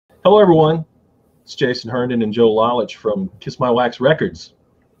Hello, everyone. It's Jason Herndon and Joe Lalich from Kiss My Wax Records.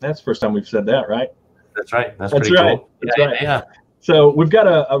 That's the first time we've said that, right? That's right. That's pretty right. Cool. That's right. Yeah. So we've got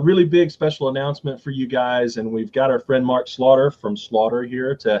a really big special announcement for you guys, and we've got our friend Mark Slaughter from Slaughter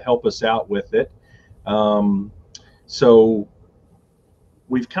here to help us out with it. So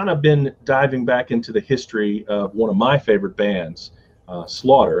we've kind of been diving back into the history of one of my favorite bands,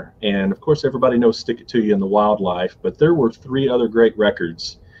 Slaughter, and of course everybody knows Stick It To You and The Wildlife, but there were 3 other great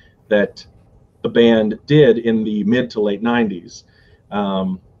records that the band did in the mid to late 90s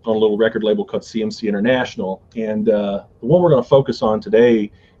on a little record label called CMC International. And the one we're going to focus on today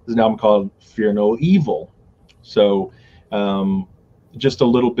is an album called Fear No Evil. So just a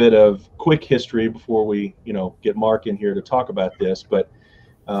little bit of quick history before we get Mark in here to talk about this, but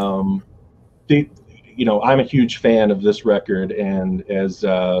I'm a huge fan of this record, and as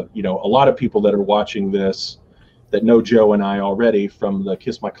a lot of people that are watching this that know Joe and I already from the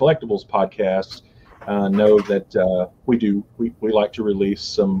Kiss My Collectibles podcast know that we like to release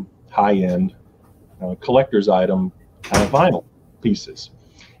some high-end collector's item kind of vinyl pieces.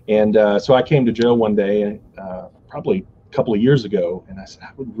 And so I came to Joe one day, probably a couple of years ago, and I said,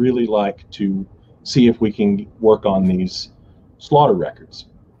 I would really like to see if we can work on these Slaughter records.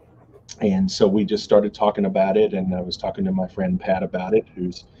 And so we just started talking about it, and I was talking to my friend Pat about it,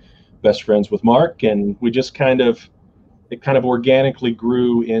 who's best friends with Mark, and we just it kind of organically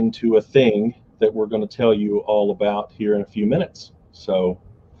grew into a thing that we're going to tell you all about here in a few minutes. So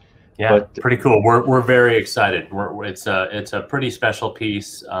yeah, pretty cool. We're very excited. It's a pretty special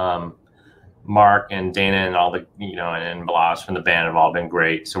piece. Mark and Dana and all the and Blas from the band have all been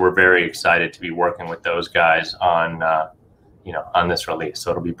great, so we're very excited to be working with those guys on on this release.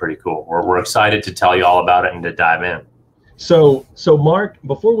 So it'll be pretty cool. We're excited to tell you all about it and to dive in. So Mark,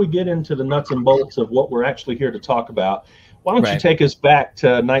 before we get into the nuts and bolts of what we're actually here to talk about, why don't you take us back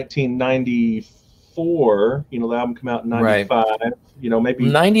to 1994? The album came out in 95. Maybe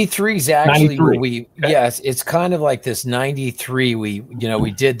 93 is actually where yes, it's kind of like this 93. We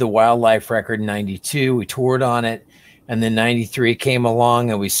did the Wildlife record in 92. We toured on it, and then 93 came along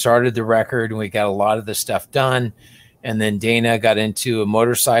and we started the record and we got a lot of the stuff done. And then Dana got into a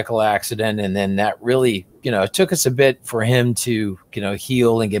motorcycle accident, and then that really, it took us a bit for him to,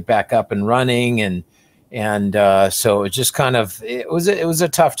 heal and get back up and running, and so it just kind of it was a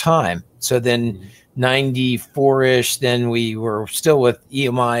tough time. So then 94-ish, then we were still with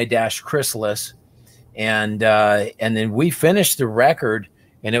EMI-Chrysalis, and then we finished the record,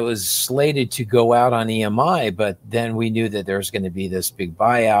 and it was slated to go out on EMI, but then we knew that there was going to be this big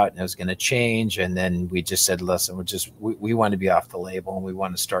buyout and it was going to change. And then we just said, listen, we want to be off the label and we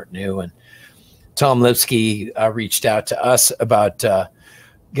want to start new. And Tom Lipsky reached out to us about,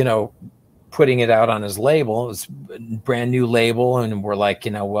 putting it out on his label. It was a brand new label. And we're like,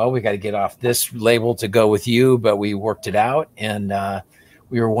 well, we got to get off this label to go with you, but we worked it out. And,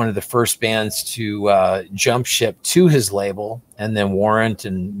 we were one of the first bands to jump ship to his label, and then Warrant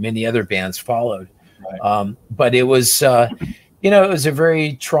and many other bands followed. Right. But it was, it was a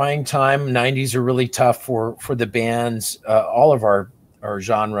very trying time. 90s are really tough for the bands, all of our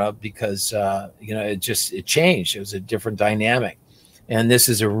genre, because, it changed. It was a different dynamic. And this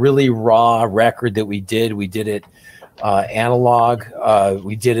is a really raw record that we did. We did it analog.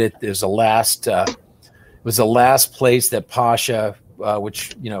 We did it. It was the last place that Pasha,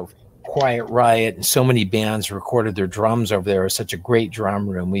 which, Quiet Riot and so many bands recorded their drums over there. It was such a great drum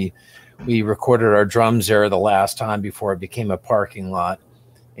room. We recorded our drums there the last time before it became a parking lot.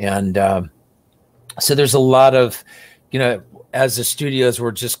 And so there's a lot of, as the studios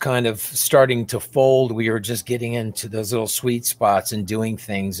were just kind of starting to fold, we were just getting into those little sweet spots and doing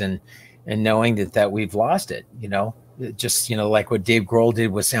things and knowing that we've lost it, just, like what Dave Grohl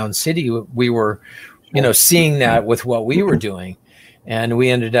did with Sound City. We were, seeing that with what we were doing. And we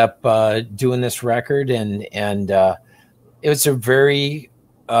ended up doing this record, and it was a very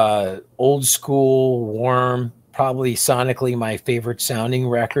old school, warm, probably sonically my favorite sounding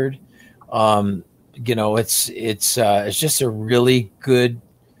record. It's just a really good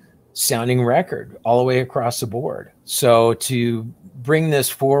sounding record all the way across the board. So to bring this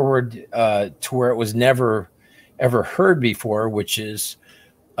forward to where it was never ever heard before, which is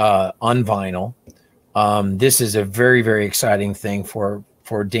on vinyl. This is a very, very exciting thing for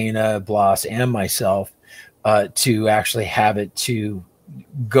Dana, Blas, and myself to actually have it to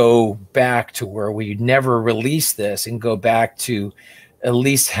go back to where we never released this and go back to at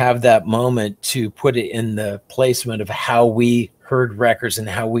least have that moment to put it in the placement of how we heard records and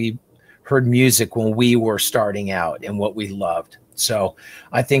how we heard music when we were starting out and what we loved. So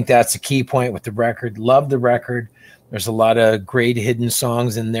I think that's a key point with the record. Love the record. There's a lot of great hidden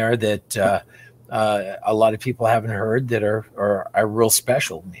songs in there that a lot of people haven't heard that are real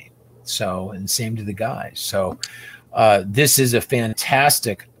special to me. So, and same to the guys. So this is a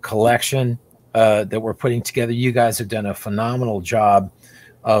fantastic collection that we're putting together. You guys have done a phenomenal job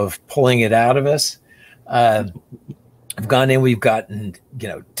of pulling it out of us. I've gone in, we've gotten,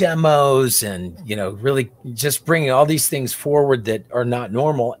 demos and, really just bringing all these things forward that are not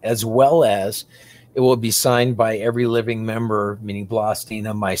normal, as well as it will be signed by every living member, meaning Blas,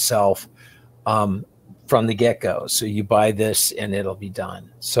 Dina, myself, from the get-go. So you buy this and it'll be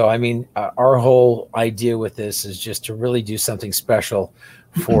done. So, I mean, our whole idea with this is just to really do something special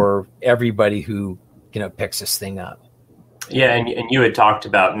for everybody who, picks this thing up. Yeah, and you had talked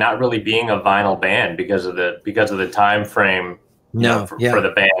about not really being a vinyl band because of the time frame for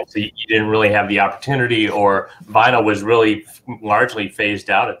the band. So you didn't really have the opportunity, or vinyl was really largely phased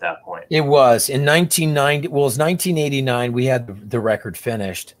out at that point. It was in 1990. Well, it was 1989. We had the record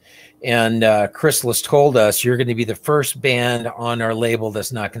finished, and Chrysalis told us, "You're going to be the first band on our label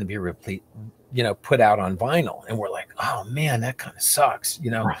that's not going to be put out on vinyl." And we're like, "Oh man, that kind of sucks,"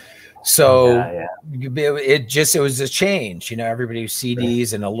 Right. So it was a change, everybody was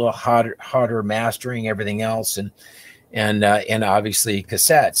CDs and a little harder mastering, everything else. And obviously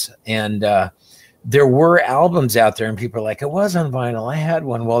cassettes. And there were albums out there and people are like, it was on vinyl. I had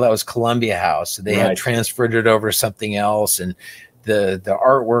one. Well, that was Columbia House. They had transferred it over to something else. And the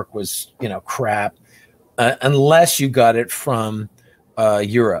artwork was, crap, unless you got it from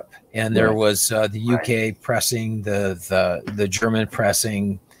Europe. And there was the UK pressing, the German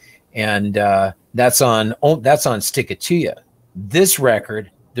pressing, and that's on Stick It To Ya. This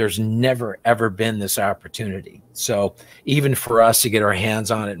record, there's never ever been this opportunity. So even for us to get our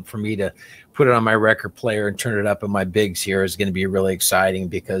hands on it and for me to put it on my record player and turn it up in my bigs here is going to be really exciting,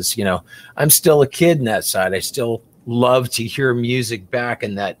 because I'm still a kid in that side. I still love to hear music back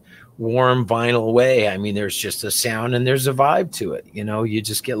in that warm vinyl way. I mean, there's just a sound and there's a vibe to it. You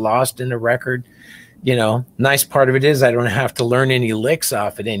just get lost in the record. Nice part of it is I don't have to learn any licks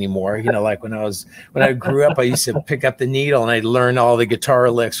off it anymore. Like when I grew up, I used to pick up the needle and I'd learn all the guitar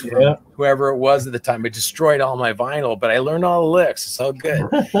licks from whoever it was at the time. It destroyed all my vinyl, but I learned all the licks. It's all good.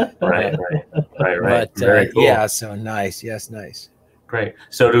 Right. But Very cool. Yeah, so nice. Yes, nice. Great.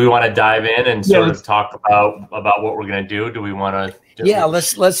 So do we want to dive in and sort of talk about what we're going to do? Do we want to?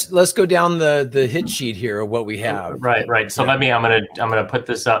 Let's go down the hit sheet here of what we have. Right. So I'm gonna put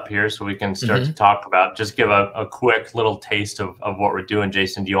this up here so we can start to talk about, just give a quick little taste of what we're doing.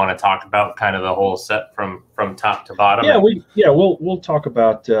 Jason, do you want to talk about kind of the whole set from top to bottom? We'll talk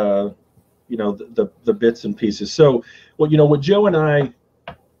about the bits and pieces. So what Joe and I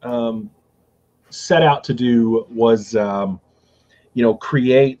set out to do was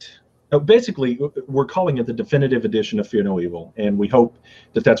create. Basically, we're calling it the definitive edition of Fear No Evil, and we hope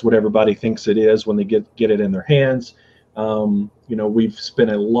that that's what everybody thinks it is when they get it in their hands. We've spent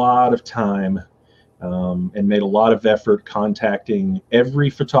a lot of time and made a lot of effort contacting every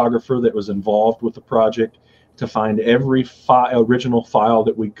photographer that was involved with the project to find every original file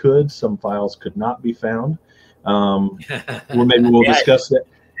that we could. Some files could not be found. Maybe we'll discuss that.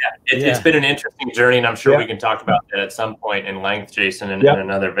 It's been an interesting journey, and I'm sure we can talk about that at some point in length, Jason, in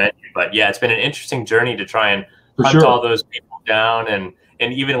another venue. But it's been an interesting journey to try and hunt all those people down, and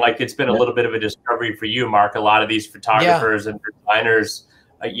even like it's been a little bit of a discovery for you, Mark. A lot of these photographers and designers,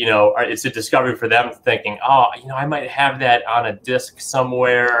 it's a discovery for them, thinking, I might have that on a disc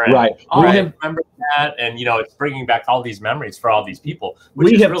somewhere. And, I remember that. And, it's bringing back all these memories for all these people.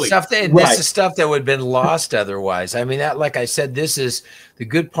 Which is really stuff this is stuff that would have been lost otherwise. I mean, that, like I said, this is the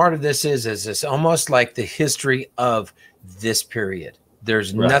good part of this is it's almost like the history of this period.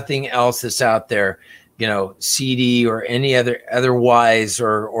 There's nothing else that's out there, CD or any otherwise,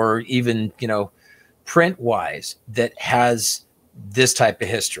 or even, print wise, that has this type of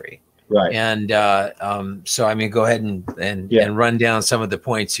history. Right. And so I mean, go ahead and run down some of the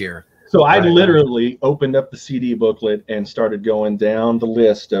points here. So I literally opened up the CD booklet and started going down the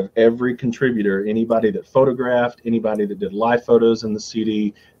list of every contributor, anybody that photographed, anybody that did live photos in the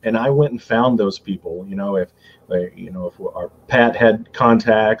CD, and I went and found those people. If our Pat had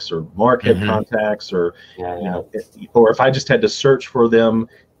contacts or Mark had contacts, or or if I just had to search for them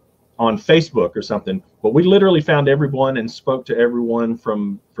on Facebook or something. But we literally found everyone and spoke to everyone,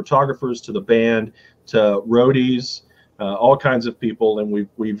 from photographers to the band to roadies, all kinds of people. And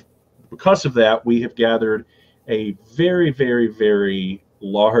we've because of that, we have gathered a very, very, very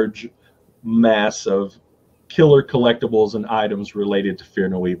large mass of killer collectibles and items related to Fear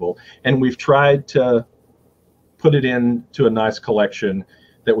No Evil. And we've tried to put it into a nice collection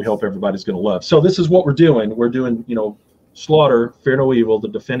that we hope everybody's going to love. So this is what we're doing. We're doing, you know, Slaughter, Fear No Evil, the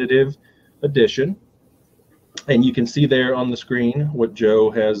definitive edition. And you can see there on the screen what Joe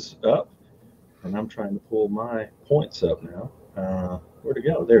has up. And I'm trying to pull my points up now. Where'd it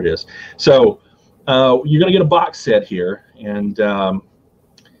go? There it is. So you're going to get a box set here. And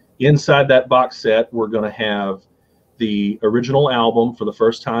inside that box set, we're going to have the original album for the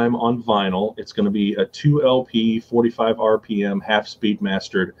first time on vinyl. It's going to be a 2 LP, 45 RPM, half-speed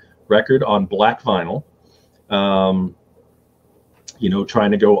mastered record on black vinyl. You know, trying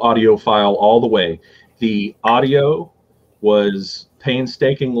to go audiophile all the way. The audio was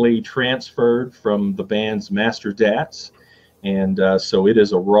painstakingly transferred from the band's master DATs, and so it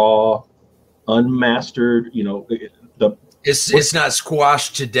is a raw, unmastered. You know, it's not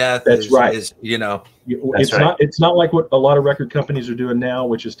squashed to death. That's right. You know, it's not like what a lot of record companies are doing now,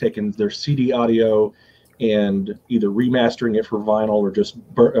 which is taking their CD audio and either remastering it for vinyl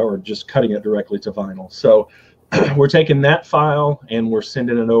or just cutting it directly to vinyl. So we're taking that file and we're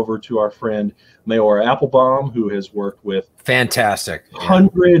sending it over to our friend Mayor Applebaum, who has worked with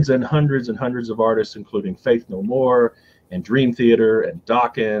hundreds and hundreds and hundreds of artists, including Faith No More and Dream Theater and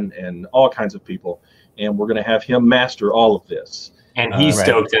Dokken and all kinds of people. And we're going to have him master all of this. And he's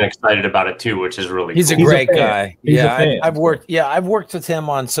stoked and excited about it too, which is really cool. A great guy. Yeah, I've worked with him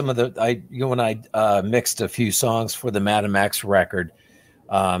on some of the when I mixed a few songs for the Madam X record.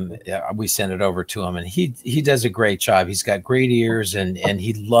 We sent it over to him, and he does a great job. He's got great ears, and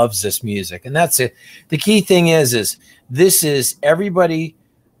he loves this music. And that's it. The key thing is this is everybody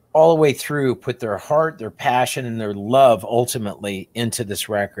all the way through put their heart, their passion, and their love ultimately into this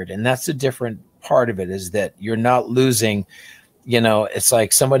record. And that's the different part of it, is that you're not losing. You know, it's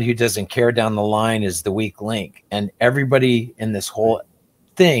like somebody who doesn't care down the line is the weak link, and everybody in this whole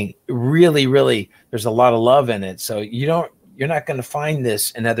thing really, really, there's a lot of love in it. So you're not going to find this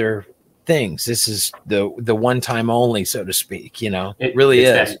in other things. This is the one time only, so to speak. You know, it really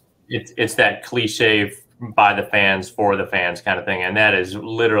is. It's that cliche by the fans for the fans kind of thing, and that is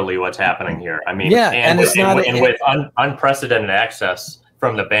literally what's happening here. I mean, and with unprecedented access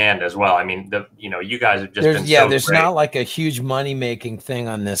from the band as well. I mean, you guys have just been there's great. Not like a huge money making thing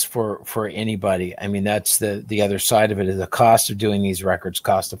on this for anybody. I mean, that's the other side of it. Is the cost of doing these records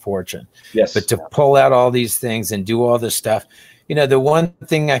cost a fortune. Yes, but to pull out all these things and do all this stuff, you know, the one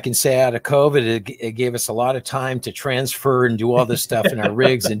thing I can say out of COVID, it gave us a lot of time to transfer and do all this stuff in our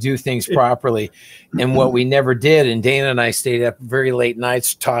rigs and do things properly. And what we never did, and Dana and I stayed up very late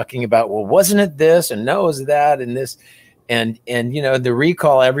nights talking about, well, wasn't it this, and no, it was that, and this. And you know, the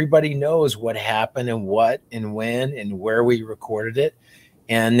recall, everybody knows what happened and what and when and where we recorded it.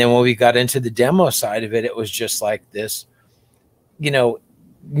 And then when we got into the demo side of it, it was just like this, you know,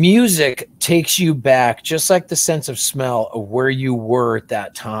 music takes you back, just like the sense of smell of where you were at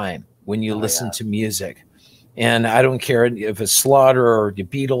that time when you listen to music. And I don't care if it's Slaughter or the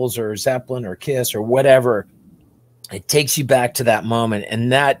Beatles or Zeppelin or Kiss or whatever. It takes you back to that moment.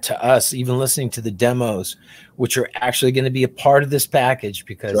 And that, to us, even listening to the demos, which are actually going to be a part of this package,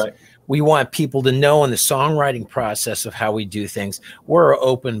 because we want people to know in the songwriting process of how we do things, we're an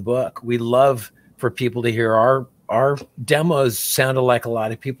open book. We love for people to hear our demos sounded like a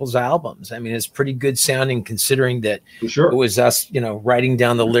lot of people's albums. I mean, it's pretty good sounding considering that it was us, you know, writing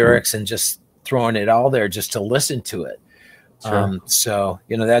down the lyrics and just throwing it all there just to listen to it. So,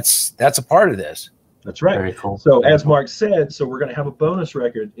 you know, that's a part of this. That's right. Very cool. So as Mark said, so we're going to have a bonus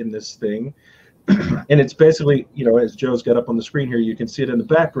record in this thing. And it's basically, you know, as Joe's got up on the screen here, you can see it in the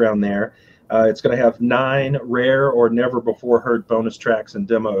background there. It's going to have 9 rare or never before heard bonus tracks and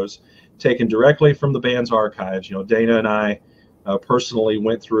demos taken directly from the band's archives. You know, Dana and I personally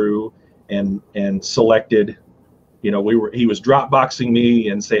went through and selected. You know, he was Dropboxing me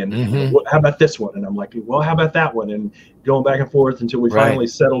and saying, well, how about this one? And I'm like, well, how about that one? And going back and forth until we finally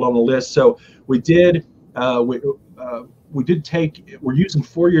settled on the list. So we did, we're using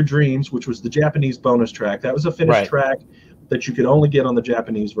For Your Dreams, which was the Japanese bonus track. That was a finished track that you could only get on the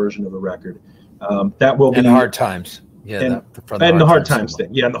Japanese version of the record. That will be. And Hard Times. Yeah. And the Hard Times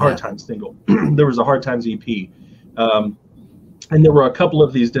thing. Yeah, and the Hard Times single. There was a Hard Times EP. And there were a couple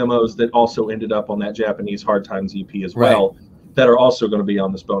of these demos that also ended up on that Japanese Hard Times EP as well, that are also going to be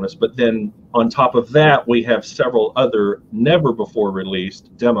on this bonus. But then on top of that, we have several other never before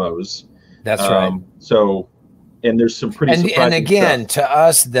released demos. That's right. So, and there's some pretty surprising and again, stuff. To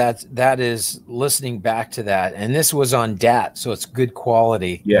us, that is listening back to that. And this was on DAT, so it's good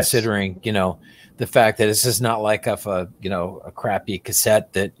quality considering, you know, the fact that this is not like a crappy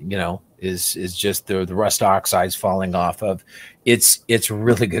cassette that, you know, is just the rust oxides falling off of. It's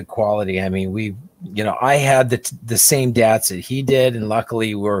really good quality. I mean, I had the same DATs that he did, and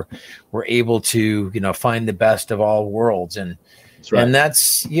luckily we're able to find the best of all worlds, and that's right. And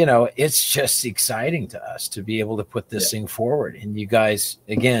that's it's just exciting to us to be able to put this thing forward. And you guys,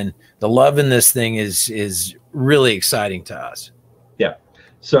 again, the love in this thing is really exciting to us. Yeah.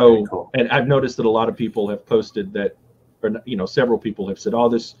 So, cool. And I've noticed that a lot of people have posted that, or several people have said,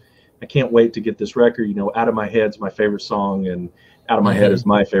 "Oh, I can't wait to get this record. Out of My Head's my favorite song, and Out of My Head is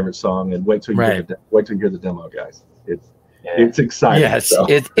my favorite song." And wait till you hear the demo, guys. It's exciting. Yes, so.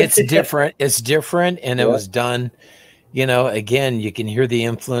 It's different. It's different, and it was done. Again, you can hear the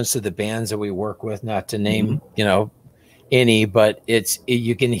influence of the bands that we work with. Not to name, any, but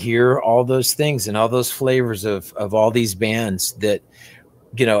you can hear all those things and all those flavors of all these bands that,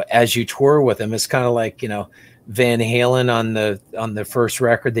 as you tour with them. It's kind of like Van Halen on the first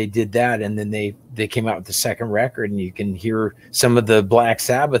record, they did that, and then they came out with the second record, and you can hear some of the Black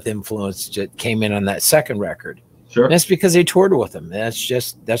Sabbath influence that came in on that second record. Sure. And that's because they toured with them. That's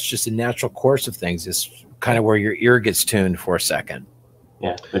just a natural course of things. It's kind of where your ear gets tuned for a second.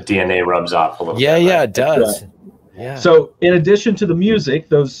 Yeah, the DNA rubs off a little bit. Yeah, it does. Right. Yeah. So in addition to the music,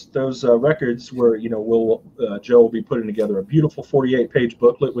 those records were, Joe will be putting together a beautiful 48-page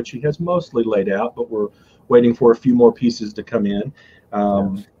booklet, which he has mostly laid out, but we're waiting for a few more pieces to come in.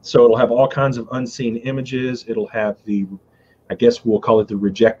 So it'll have all kinds of unseen images. It'll have I guess we'll call it the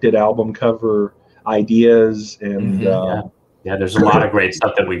rejected album cover ideas, and there's a lot of great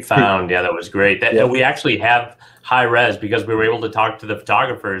stuff that we found. Yeah, that was great. We actually have high res because we were able to talk to the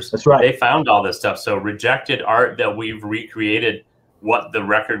photographers. That's right. They found all this stuff. So rejected art that we've recreated what the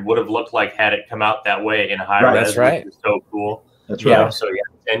record would have looked like had it come out that way in high res. That's right. Which is so cool. That's right. So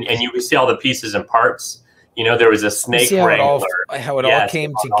and you can see all the pieces and parts. There was a snake wrangler. How it all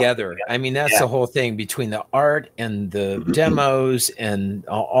came together. I mean, that's the whole thing between the art and the demos and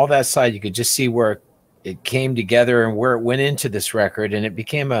all that side. You could just see where it came together and where it went into this record, and it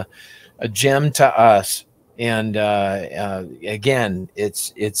became a gem to us. And again,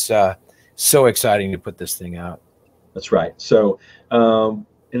 it's so exciting to put this thing out. That's right. So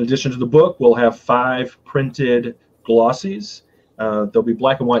in addition to the book, we'll have 5 printed glossies. There'll be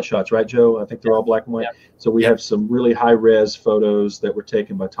black and white shots, right, Joe? I think they're all black and white. So we have some really high-res photos that were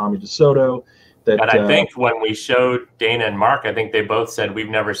taken by Tommy DeSoto. And I think when we showed Dana and Mark, I think they both said we've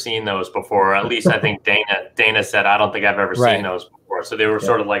never seen those before. Or at least I think Dana said, I don't think I've ever seen those before. So they were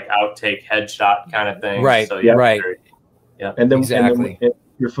sort of like outtake headshot kind of thing. Right. So, Yeah. And then, exactly. And then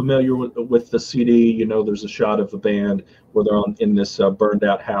you're familiar with the CD. There's a shot of the band where they're in this burned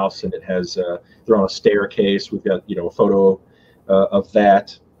out house, and it has they're on a staircase. We've got a photo of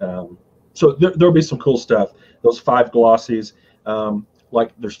that. So there'll be some cool stuff. Those 5 glossies.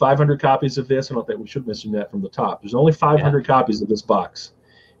 Like there's 500 copies of this. I don't think we should mention that from the top. There's only 500 copies of this box.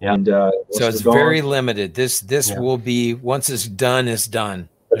 Yeah. And so it's very limited. This will be, once it's done, it's done.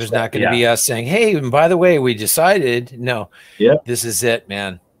 There's not going to be us saying, "Hey, and by the way, we decided." No. Yeah. This is it,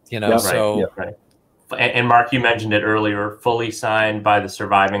 man. Right. And Mark, you mentioned it earlier, fully signed by the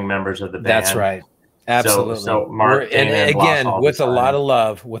surviving members of the band. That's right. Absolutely. So Mark, and again, with a lot of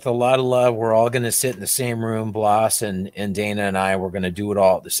love, we're all going to sit in the same room. Blas and Dana and I, we're going to do it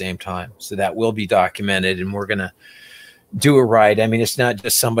all at the same time. So that will be documented, and we're going to do it right. I mean, it's not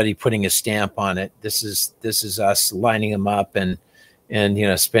just somebody putting a stamp on it. This is us lining them up and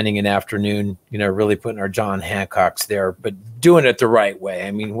spending an afternoon, really putting our John Hancocks there, but doing it the right way.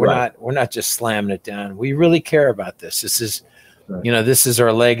 I mean, we're not just slamming it down. We really care about this. This is, this is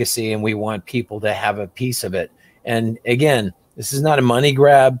our legacy, and we want people to have a piece of it. And again, this is not a money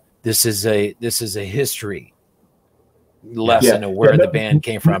grab. This is a history lesson of where the band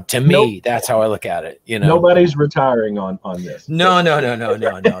came from. To me, that's how I look at it. Nobody's retiring on this. No.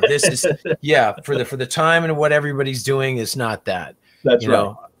 This is for the time and what everybody's doing is not that. That's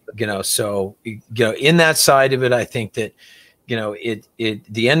right. So in that side of it, I think that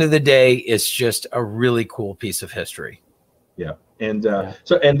the end of the day, it's just a really cool piece of history. Yeah. And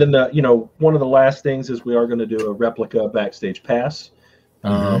so, and then one of the last things is we are going to do a replica backstage pass,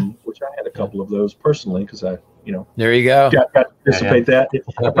 which I had a couple of those personally because I there you go, got to participate that.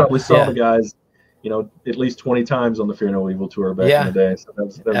 I probably saw the guys at least 20 times on the Fear No Evil tour back in the day. So that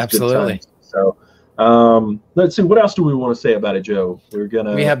was absolutely good times. So let's see, what else do we want to say about it, Joe?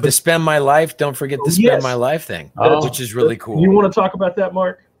 We have the Spend My Life. Don't forget the Spend My Life thing, which is really cool. You want to talk about that,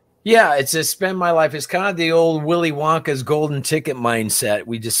 Mark? Yeah, it's a Spend My Life. It's kind of the old Willy Wonka's golden ticket mindset.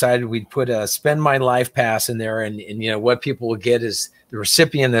 We decided we'd put a Spend My Life pass in there, and what people will get is the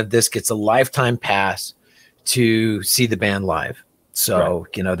recipient of this gets a lifetime pass to see the band live. So,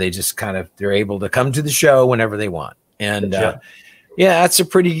 you know, they just they're able to come to the show whenever they want. And yeah, it's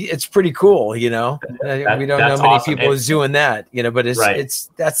pretty cool, you know. We don't know many people who's doing that, you know, but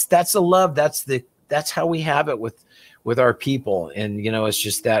that's the love. That's how we have it with our people. And, you know, it's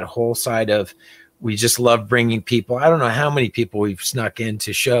just that whole side of, we just love bringing people. I don't know how many people we've snuck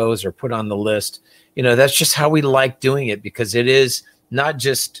into shows or put on the list. You know, that's just how we like doing it, because it is not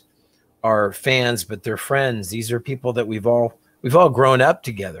just our fans, but their friends. These are people that we've all grown up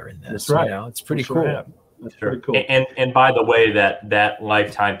together in this. That's right. You know, it's pretty cool. That's pretty cool. And by the way, that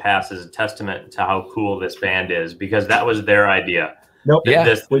Lifetime Pass is a testament to how cool this band is, because that was their idea. Nope. You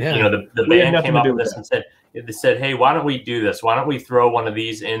know, the band came up with this and said, hey, why don't we do this? Why don't we throw one of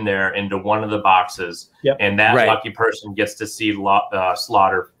these in there into one of the boxes, and that lucky person gets to see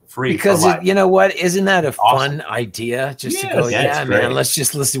Slaughter free. Because you know what? Isn't that a fun idea? Just to go, man, let's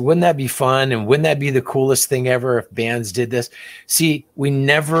just listen. Wouldn't that be fun? And wouldn't that be the coolest thing ever if bands did this? See, we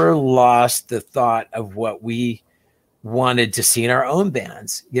never lost the thought of what we wanted to see in our own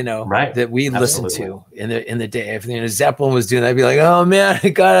bands, you know, that we listened to in the day. If, you know, Zeppelin was doing that, I'd be like, oh man, I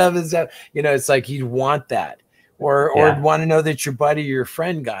got it. You know, it's like you'd want that, or want to know that your buddy or your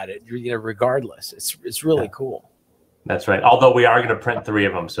friend got it, you know, regardless. It's really cool. That's right. Although we are going to print 3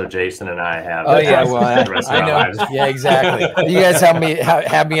 of them, so Jason and I have. Oh yeah, well, I know. Yeah, exactly. You guys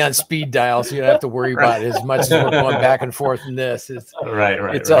have me on speed dial, so you don't have to worry about it as much as we're going back and forth in this. It's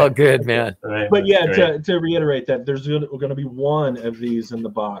It's all good, man. But yeah, to reiterate that, there's going to be one of these in the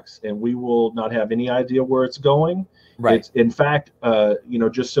box, and we will not have any idea where it's going. Right. It's, in fact, you know,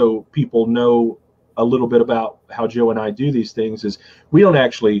 just so people know a little bit about how Joe and I do these things, is we don't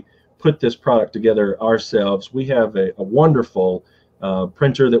actually put this product together ourselves. We have a wonderful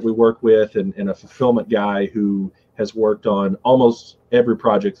printer that we work with, and a fulfillment guy who has worked on almost every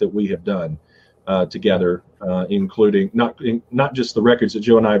project that we have done together, including not just the records that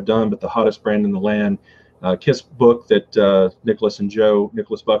Joe and I have done, but the hottest brand in the land, Kiss book that Nicholas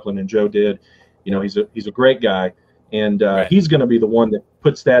Buckland and Joe did. You know, he's a great guy, and he's going to be the one that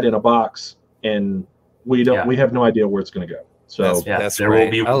puts that in a box, and we have no idea where it's going to go. So there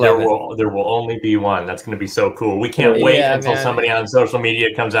will only be one. That's going to be so cool. We can't wait until somebody on social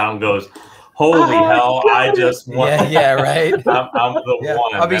media comes out and goes, holy hell, I just won. Yeah, right. I'm the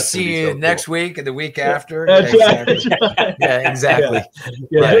one. I'll be seeing you next week and the week after. That's right. Yeah, exactly.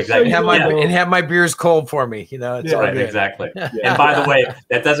 Exactly. And have my beers cold for me. You know, it's all good. Exactly. And by the way,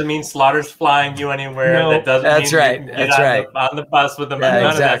 that doesn't mean Slaughter's flying you anywhere. No, that doesn't mean you get on the bus with them. Yeah,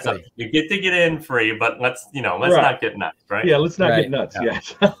 none of that stuff. You get to get in free, but let's not get nuts, right? Yeah, let's not get nuts. Yeah.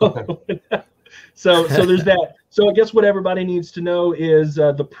 So there's that. So I guess what everybody needs to know is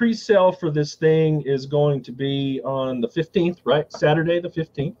the pre-sale for this thing is going to be on the 15th, right? Saturday the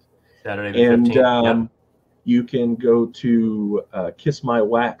 15th. Saturday the 15th. And you can go to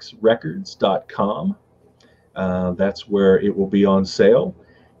kissmywaxrecords.com. That's where it will be on sale.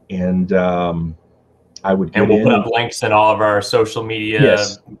 And I would get we'll put up links in all of our social media.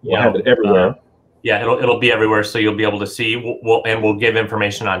 Yes, we'll have it everywhere. It'll be everywhere, so you'll be able to see. We'll give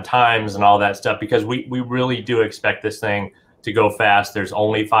information on times and all that stuff, because we really do expect this thing to go fast. There's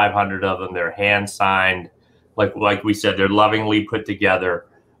only 500 of them. They're hand signed, like we said. They're lovingly put together.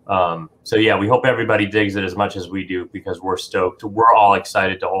 So yeah, we hope everybody digs it as much as we do, because we're stoked. We're all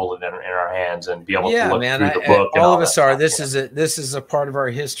excited to hold it in our hands and be able to look through the book. All of us are. This is a part of our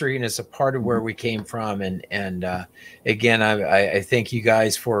history, and it's a part of where we came from. And again, I thank you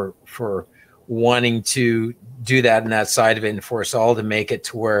guys for wanting to do that and that side of it, and for us all to make it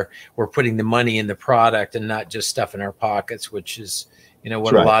to where we're putting the money in the product and not just stuff in our pockets, which is, you know,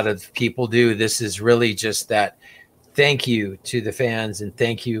 what a lot of people do. This is really just that thank you to the fans, and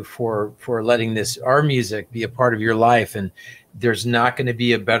thank you for letting our music be a part of your life. And there's not going to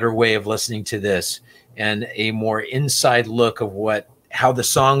be a better way of listening to this and a more inside look of how the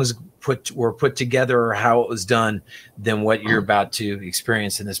songs were put together or how it was done than what you're about to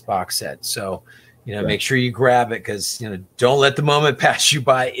experience in this box set. So, you know, make sure you grab it, because, you know, don't let the moment pass you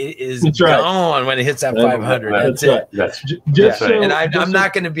by. It is gone when it hits that 500. That's it. Just and I'm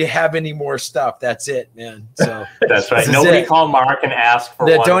not going to have any more stuff. That's it, man. So that's right. Nobody call Mark and ask for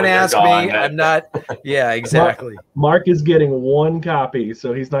one. Don't ask me. I'm not. Yeah, exactly. Mark is getting one copy,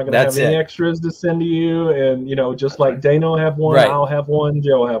 so he's not going to have any extras to send to you. And, you know, just like Dana will have one, I'll have one,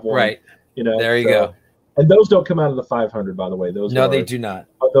 Joe will have one. Right. You know, there you go. And those don't come out of the 500, by the way. They do not.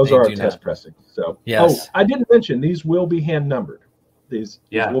 Those are our test pressing. So, yes. I didn't mention these will be hand numbered. These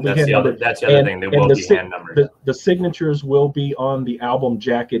will be hand numbered. That's the other thing. They will be hand numbered. The signatures will be on the album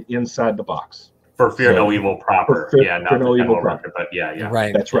jacket inside the box. For Fear No Evil proper. For No Evil proper. But yeah.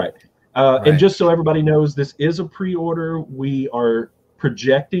 Right. That's right. And just so everybody knows, this is a pre-order. We are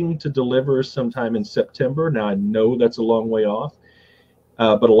projecting to deliver sometime in September. Now, I know that's a long way off,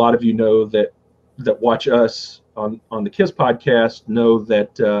 but a lot of you know that watch us on the KISS podcast know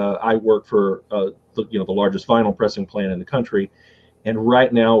that I work for the largest vinyl pressing plant in the country. And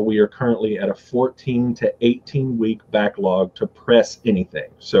right now we are currently at a 14 to 18 week backlog to press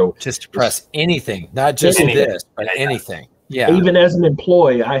anything. So just to press anything, not just this, but anything. Yeah. Even as an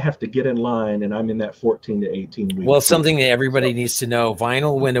employee, I have to get in line, and I'm in that 14 to 18 weeks. Well, something that everybody needs to know: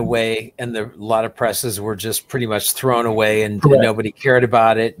 vinyl went away, and a lot of presses were just pretty much thrown away, and nobody cared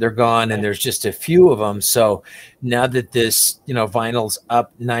about it. They're gone, and there's just a few of them. So now that this, vinyl's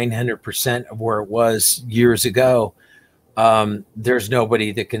up 900% of where it was years ago, there's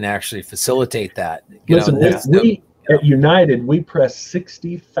nobody that can actually facilitate that. Listen, at United, we press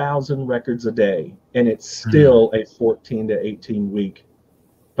 60,000 records a day, and it's still a 14 to 18 week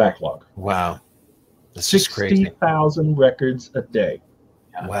backlog. Wow. This is crazy. 60,000 records a day.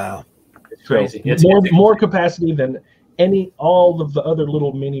 Wow. It's crazy. It's more capacity than all of the other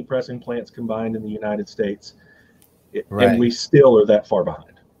little mini pressing plants combined in the United States. And we still are that far behind.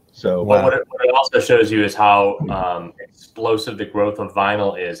 So what it also shows you is how explosive the growth of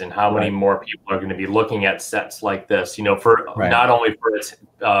vinyl is, and how many more people are going to be looking at sets like this. For not only for its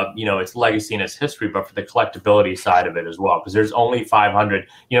its legacy and its history, but for the collectability side of it as well. Because there's only 500.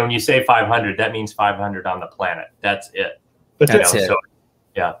 When you say 500, that means 500 on the planet. That's it. That's it. So,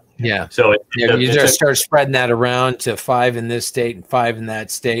 yeah. Yeah. So you just start spreading that around to 5 in this state and 5 in that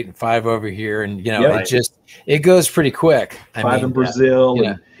state and 5 over here, and it goes pretty quick. 5 in Brazil.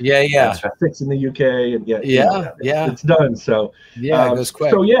 And 6 in the UK, and it's done. So it goes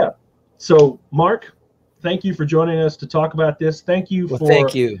quick. So Mark, thank you for joining us to talk about this. Thank you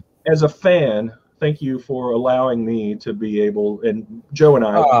as a fan. Thank you for allowing me to be able, and Joe and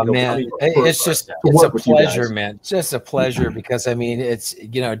I. It's a pleasure, man. Just a pleasure, because it's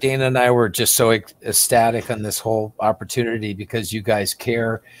Dana and I were just so ecstatic on this whole opportunity because you guys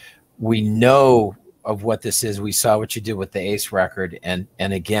care. We know of what this is. We saw what you did with the Ace record, and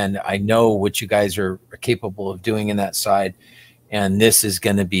again, I know what you guys are capable of doing in that side, and this is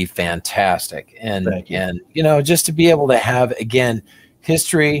going to be fantastic. And just to be able to have again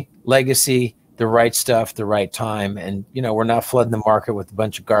history, legacy, the right stuff, the right time. And, we're not flooding the market with a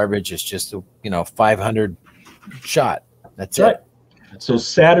bunch of garbage. It's just a, 500 shot. That's it. So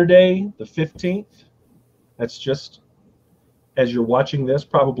Saturday, the 15th, that's just as you're watching this,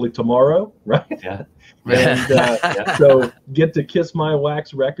 probably tomorrow, right? Yeah. And so get to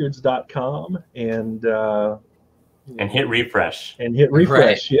kissmywaxrecords.com and hit refresh. And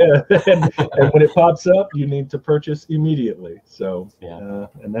when it pops up, you need to purchase immediately. So,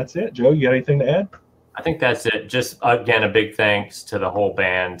 and that's it. Joe, you got anything to add? I think that's it. Just again, a big thanks to the whole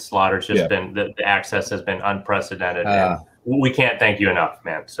band. Slaughter's just been the access has been unprecedented, and we can't thank you enough,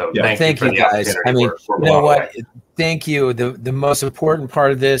 man. So thank you guys. We're what? Thank you. The most important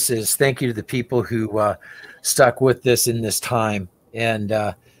part of this is thank you to the people who stuck with this in this time, and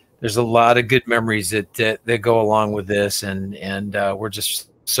there's a lot of good memories that go along with this, and we're just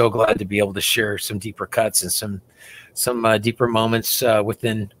so glad to be able to share some deeper cuts and some deeper moments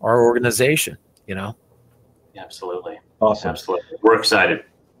within our organization. Absolutely. Awesome. Absolutely. We're excited.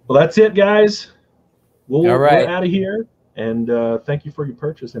 Well, that's it, guys. We're out of here, and thank you for your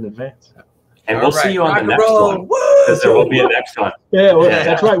purchase in advance. And we'll see you on the next one, because there will be a next one.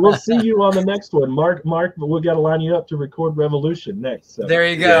 That's right. We'll see you on the next one. Mark, we've got to line you up to record Revolution next. So. There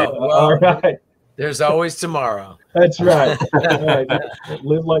you go. All right. There's always tomorrow. That's right. All right.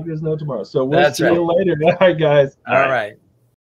 Live like there's no tomorrow. So we'll see you later. All right, guys. All right.